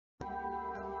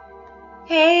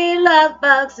Hey love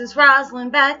bugs, it's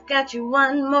Roslynn back at you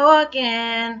one more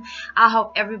again. I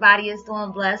hope everybody is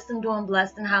doing blessed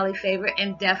and highly favored,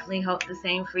 and definitely hope the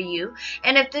same for you.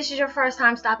 And if this is your first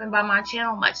time stopping by my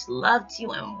channel, much love to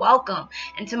you and welcome.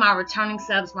 And to my returning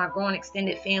subs, my growing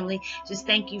extended family, just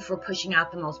thank you for pushing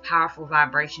out the most powerful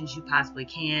vibrations you possibly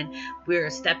can. We're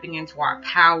stepping into our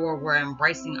power, we're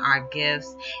embracing our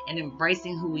gifts and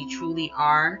embracing who we truly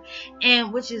are,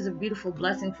 and which is a beautiful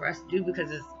blessing for us to do, because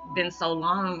it's been so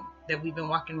long that we've been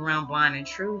walking around blind in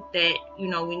truth that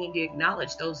we need to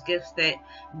acknowledge those gifts that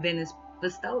have been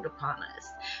bestowed upon us.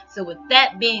 So with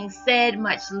that being said,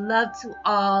 much love to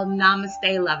all.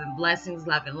 Namaste, love and blessings,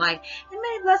 love and light, and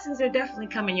many blessings are definitely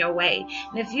coming your way.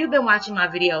 And if you've been watching my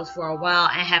videos for a while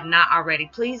and have not already,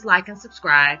 please like and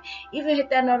subscribe. Even hit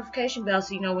that notification bell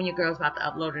so you know when your girl's about to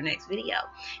upload her next video.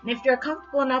 And if you're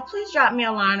comfortable enough, please drop me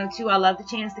a line or two. I love the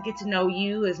chance to get to know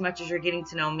you as much as you're getting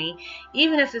to know me,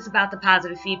 even if it's about the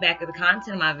positive feedback of the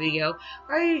content of my video,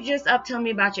 or you just up telling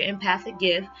me about your empathic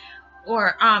gift,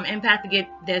 or empathic gift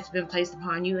that's been placed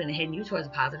upon you and heading you towards a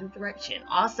positive direction.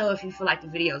 Also, if you feel like the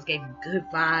videos gave you good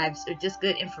vibes or just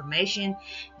good information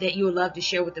that you would love to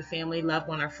share with a family, loved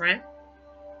one, or friend,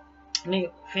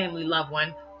 family, loved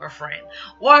one, or friend,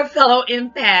 or a fellow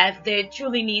empath that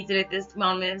truly needs it at this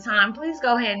moment in time, please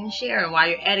go ahead and share. And while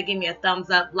you're at it, give me a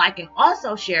thumbs up, like, and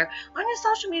also share on your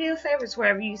social media favorites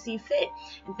wherever you see fit.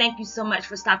 And thank you so much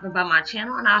for stopping by my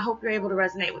channel, and I hope you're able to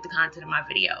resonate with the content of my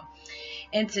video.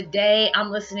 And today I'm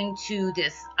listening to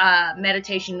this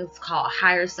meditation. It's called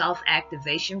Higher Self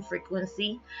Activation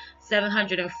Frequency,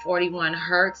 741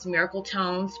 Hertz, Miracle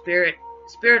Tone, Spirit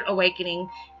Awakening,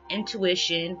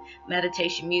 Intuition,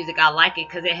 meditation music. I like it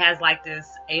because it has like this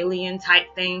alien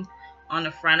type thing on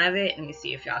the front of it. Let me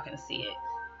see if y'all can see it.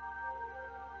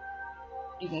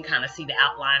 You can kind of see the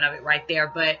outline of it right there.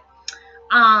 But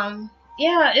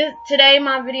yeah, today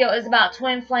my video is about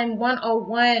Twin Flame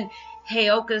 101.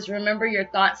 Heyokas, remember your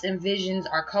thoughts and visions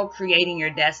are co-creating your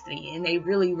destiny, and they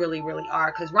really, really, really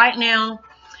are. Because right now,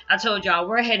 I told y'all,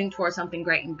 we're heading towards something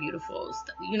great and beautiful.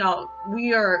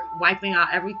 We are wiping out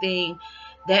everything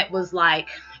that was like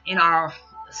in our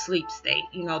sleep state,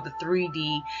 the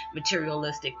 3D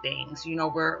materialistic things.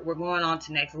 We're going on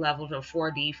to next levels of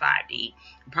 4D, 5D,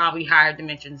 probably higher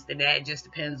dimensions than that. It just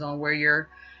depends on where your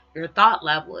thought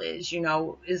level is.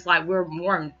 It's like we're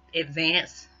more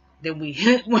advanced than we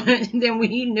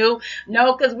knew.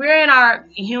 No, because we're in our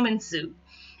human suit,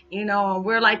 and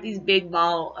we're like these big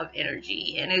ball of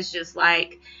energy, and it's just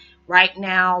like right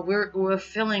now we're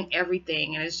feeling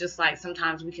everything, and it's just like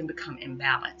sometimes we can become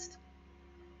imbalanced.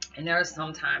 And there are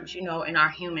sometimes, in our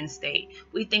human state,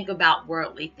 we think about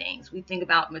worldly things. We think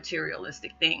about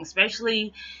materialistic things,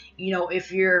 especially,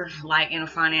 if you're like in a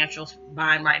financial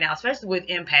bind right now, especially with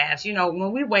empaths.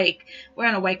 When we wake, we're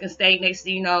in a waking state. Next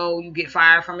thing you know, you get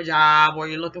fired from a job, or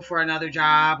you're looking for another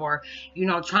job, or,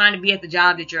 trying to be at the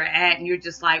job that you're at, and you're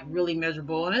just like really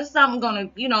miserable. And it's something's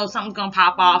gonna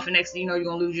pop off, and next thing you know, you're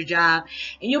gonna lose your job.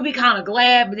 And you'll be kind of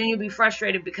glad, but then you'll be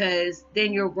frustrated because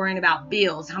then you're worrying about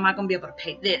bills. How am I gonna be able to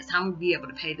pay this? How am I going to be able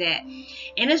to pay that?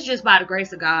 And it's just by the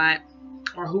grace of God,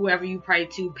 or whoever you pray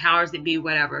to, powers that be,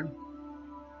 whatever,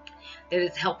 that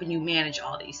is helping you manage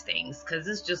all these things. Because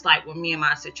it's just like with me and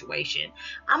my situation,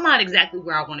 I'm not exactly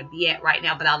where I want to be at right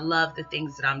now, but I love the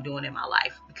things that I'm doing in my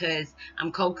life because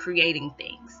I'm co-creating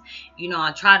things.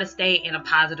 I try to stay in a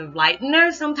positive light, and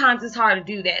there's sometimes it's hard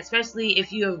to do that, especially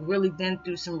if you have really been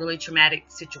through some really traumatic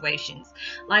situations.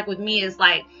 Like with me, it's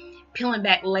like peeling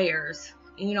back layers.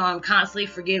 I'm constantly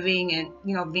forgiving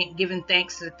and, giving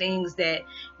thanks to the things that,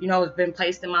 has been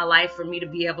placed in my life for me to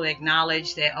be able to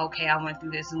acknowledge that, okay, I went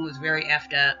through this and was very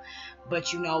effed up.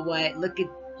 But you know what? Look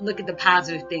at the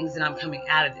positive things that I'm coming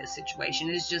out of this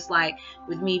situation. It's just like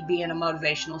with me being a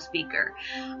motivational speaker,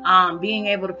 being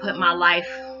able to put my life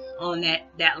on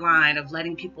that line of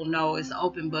letting people know it's an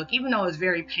open book, even though it's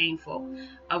very painful,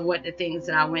 of what the things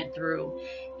that I went through.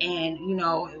 And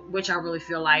which I really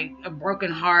feel like a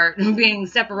broken heart, being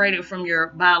separated from your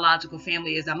biological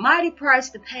family, is a mighty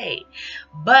price to pay.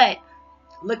 But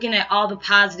looking at all the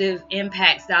positive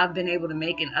impacts that I've been able to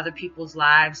make in other people's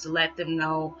lives, to let them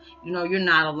know, you're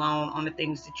not alone on the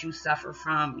things that you suffer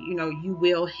from. You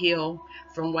will heal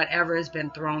from whatever has been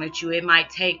thrown at you. It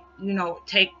might take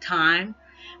time,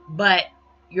 but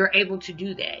you're able to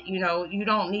do that. You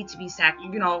don't need to be stuck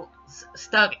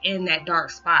in that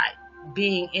dark spot,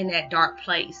 being in that dark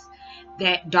place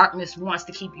that darkness wants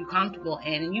to keep you comfortable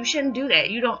in. And you shouldn't do that.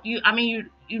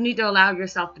 You need to allow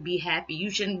yourself to be happy.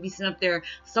 You shouldn't be sitting up there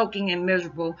soaking and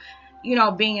miserable,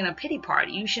 being in a pity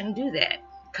party. You shouldn't do that,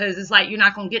 because it's like you're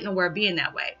not going to get nowhere being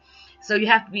that way. So you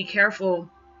have to be careful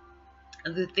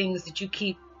the things that you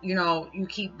keep, you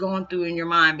keep going through in your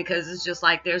mind, because it's just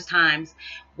like there's times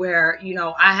where,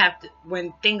 I have to,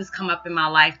 when things come up in my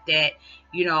life that,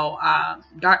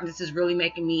 darkness is really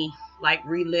making me like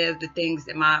relive the things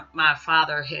that my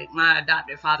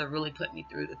adopted father really put me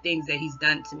through, the things that he's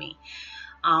done to me.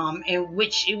 And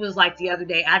which it was like the other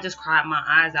day, I just cried my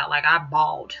eyes out. Like I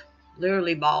bawled,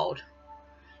 literally bawled.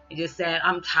 It just said,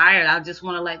 I'm tired. I just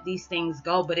want to let these things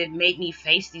go. But it made me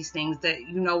face these things that,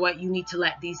 you know what, you need to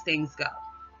let these things go.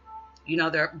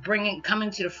 They're coming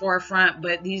to the forefront,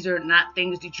 but these are not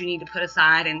things that you need to put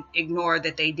aside and ignore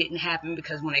that they didn't happen,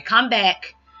 because when they come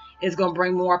back, it's going to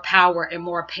bring more power and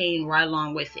more pain right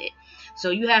along with it. So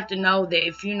you have to know that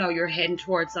if you're heading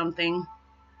towards something,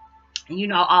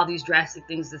 and all these drastic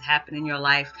things that happen in your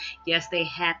life, yes, they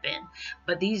happen,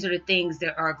 but these are the things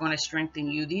that are going to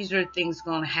strengthen you. These are the things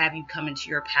going to have you come into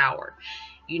your power.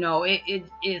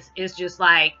 It's just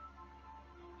like,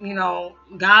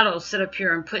 God will sit up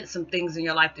here and put some things in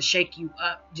your life to shake you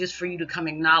up, just for you to come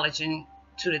acknowledging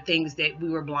to the things that we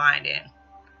were blind in.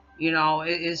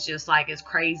 It's just like, it's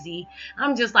crazy.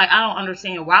 I'm just like, I don't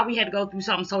understand why we had to go through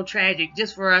something so tragic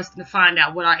just for us to find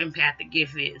out what our empathic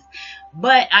gift is.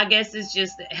 But I guess it's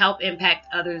just to help impact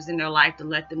others in their life, to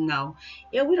let them know,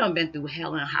 yeah, we done been through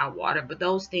hell and high water, but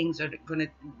those things are going to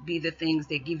be the things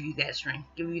that give you that strength,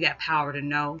 give you that power to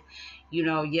know,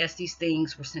 yes, these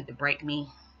things were sent to break me.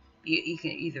 You can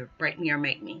either break me or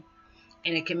make me.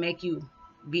 And it can make you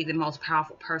be the most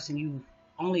powerful person you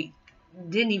only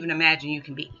didn't even imagine you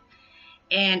can be.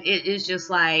 And it is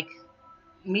just like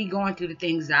me going through the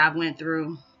things that I went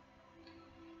through.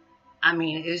 I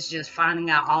mean, it's just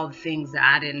finding out all the things that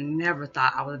I never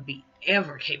thought I would be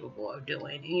ever capable of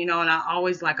doing. And I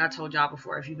always, like I told y'all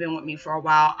before, if you've been with me for a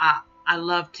while, I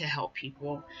love to help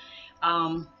people.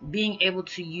 Being able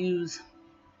to use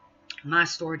my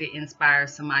story to inspire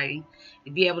somebody,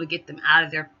 to be able to get them out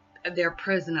of their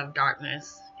prison of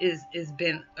darkness is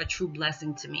been a true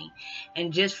blessing to me.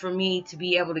 And just for me to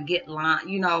be able to get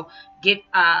lines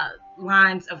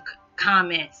of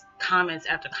comments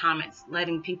after comments,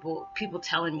 letting people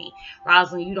telling me,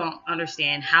 Roslynn, you don't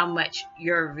understand how much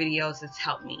your videos has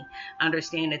helped me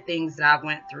understand the things that I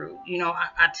went through.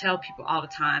 I tell people all the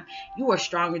time, you are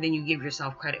stronger than you give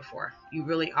yourself credit for. You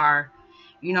really are.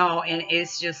 And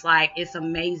it's just like, it's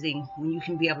amazing when you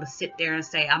can be able to sit there and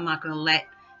say, I'm not going to let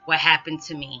what happened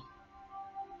to me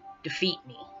defeat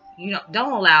me.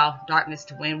 Don't allow darkness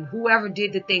to win. Whoever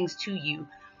did the things to you,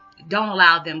 don't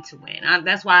allow them to win.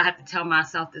 That's why I have to tell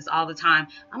myself this all the time.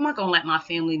 I'm not going to let my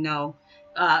family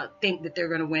think that they're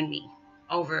going to win me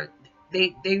over.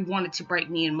 They wanted to break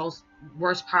me in most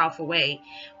worst powerful way,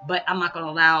 but I'm not going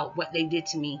to allow what they did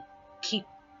to me keep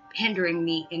hindering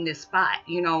me in this spot.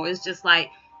 It's just like,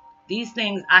 these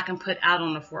things I can put out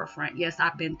on the forefront. Yes,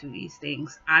 I've been through these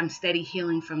things. I'm steady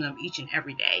healing from them each and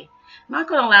every day. I'm not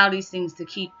going to allow these things to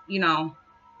keep,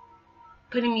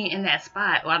 putting me in that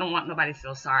spot. Well, I don't want nobody to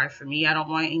feel sorry for me. I don't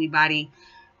want anybody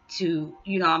to,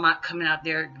 I'm not coming out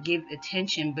there to give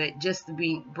attention, but just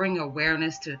to bring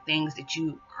awareness to the things that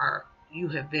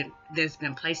that's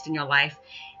been placed in your life,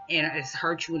 and it's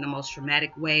hurt you in the most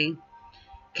traumatic way,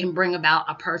 can bring about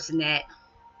a person that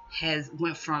has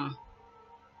went from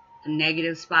a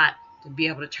negative spot to be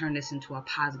able to turn this into a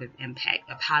positive impact,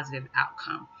 a positive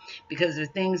outcome. Because the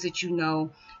things that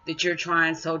that you're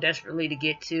trying so desperately to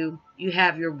get to, you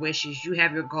have your wishes, you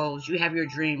have your goals, you have your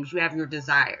dreams, you have your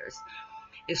desires.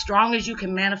 As strong as you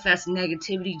can manifest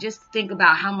negativity, just think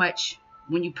about how much,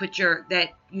 when you put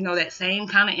that same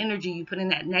kind of energy you put in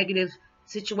that negative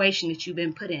situation that you've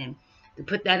been put in, to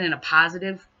put that in a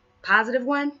positive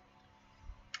one,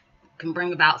 can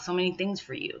bring about so many things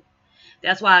for you.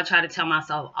 That's why I try to tell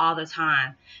myself all the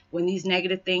time, when these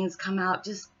negative things come out,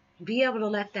 just be able to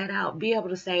let that out. Be able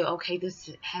to say, okay, this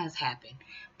has happened,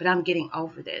 but I'm getting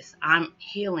over this. I'm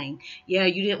healing. Yeah,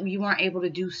 you weren't able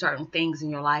to do certain things in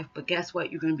your life, but guess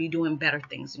what? You're going to be doing better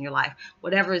things in your life.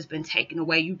 Whatever has been taken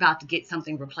away, you're about to get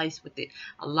something replaced with it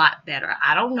a lot better.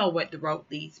 I don't know what the road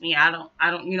leads me. I don't,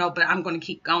 but I'm going to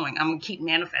keep going. I'm going to keep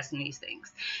manifesting these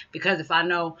things, because if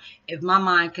my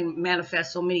mind can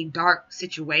manifest so many dark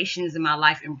situations in my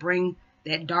life and bring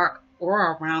that dark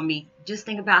aura around me, just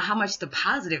think about how much the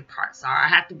positive parts are. I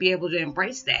have to be able to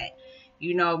embrace that.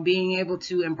 Being able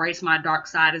to embrace my dark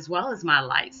side as well as my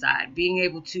light side, being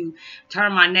able to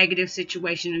turn my negative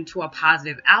situation into a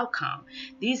positive outcome.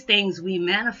 These things we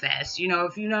manifest,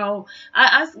 because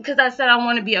I said I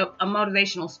want to be a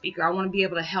motivational speaker. I want to be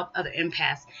able to help other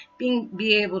empaths,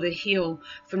 be able to heal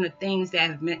from the things that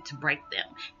have meant to break them,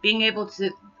 being able to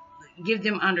give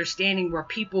them understanding where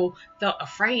people felt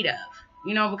afraid of.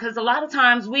 You know, because a lot of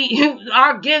times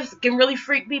our gifts can really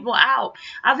freak people out.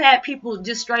 I've had people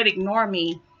just straight ignore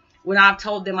me when I've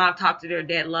told them I've talked to their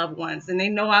dead loved ones, and they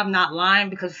know I'm not lying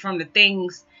because from the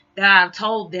things that I've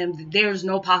told them, there's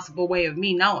no possible way of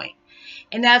me knowing.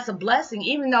 And that's a blessing,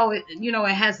 even though it, you know,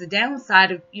 it has the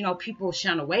downside of, you know, people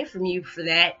shun away from you for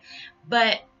that,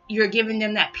 but you're giving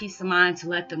them that peace of mind to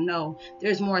let them know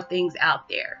there's more things out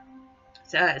there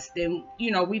to us than,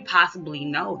 you know, we possibly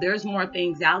know. There's more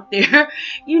things out there,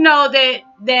 you know,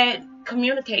 that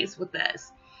communicates with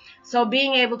us. So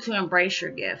being able to embrace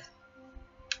your gift.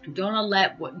 Don't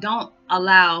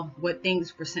allow what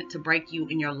things were sent to break you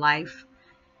in your life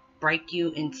break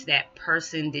you into that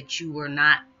person that you were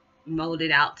not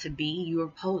molded out to be. You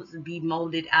were supposed to be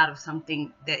molded out of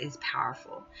something that is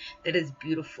powerful, that is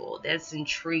beautiful, that's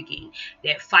intriguing,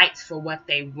 that fights for what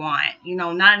they want, you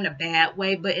know, not in a bad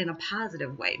way, but in a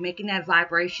positive way, making that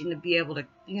vibration to be able to,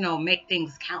 you know, make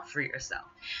things count for yourself.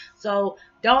 So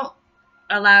don't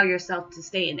allow yourself to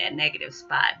stay in that negative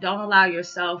spot. Don't allow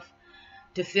yourself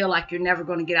to feel like you're never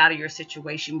going to get out of your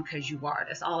situation, because you are.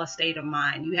 That's all a state of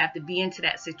mind. You have to be into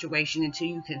that situation until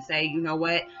you can say, you know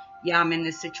what, yeah, I'm in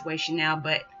this situation now,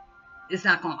 but it's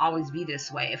not going to always be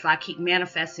this way. If I keep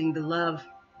manifesting the love,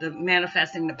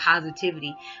 manifesting the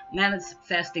positivity,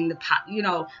 manifesting the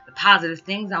positive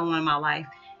things I want in my life,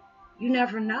 you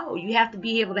never know. You have to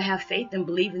be able to have faith and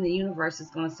believe in the universe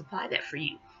is going to supply that for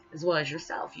you, as well as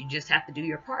yourself. You just have to do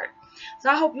your part. So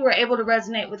I hope you were able to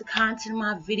resonate with the content of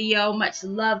my video. Much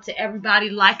love to everybody.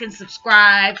 Like and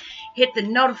subscribe. Hit the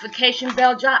notification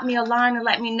bell. Drop me a line and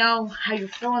let me know how you're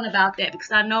feeling about that,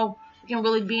 because I know we can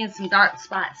really be in some dark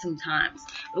spots sometimes,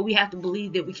 but we have to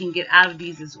believe that we can get out of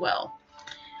these as well.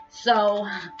 So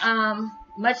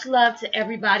much love to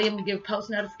everybody. I'm going to give post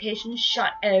notifications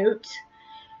shout out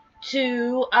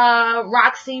to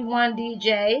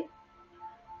Roxy1DJ,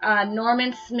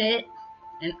 Norman Smith,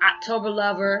 and October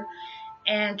Lover,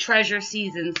 and Treasure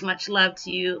Seasons. Much love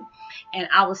to you, and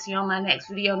I will see you on my next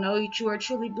video. Know that you are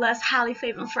truly blessed, highly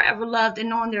favored, and forever loved, and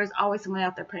knowing there's always someone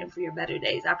out there praying for your better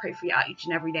days. I pray for y'all each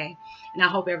and every day, and I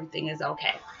hope everything is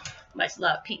okay. Much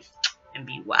love, peace, and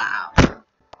be wild.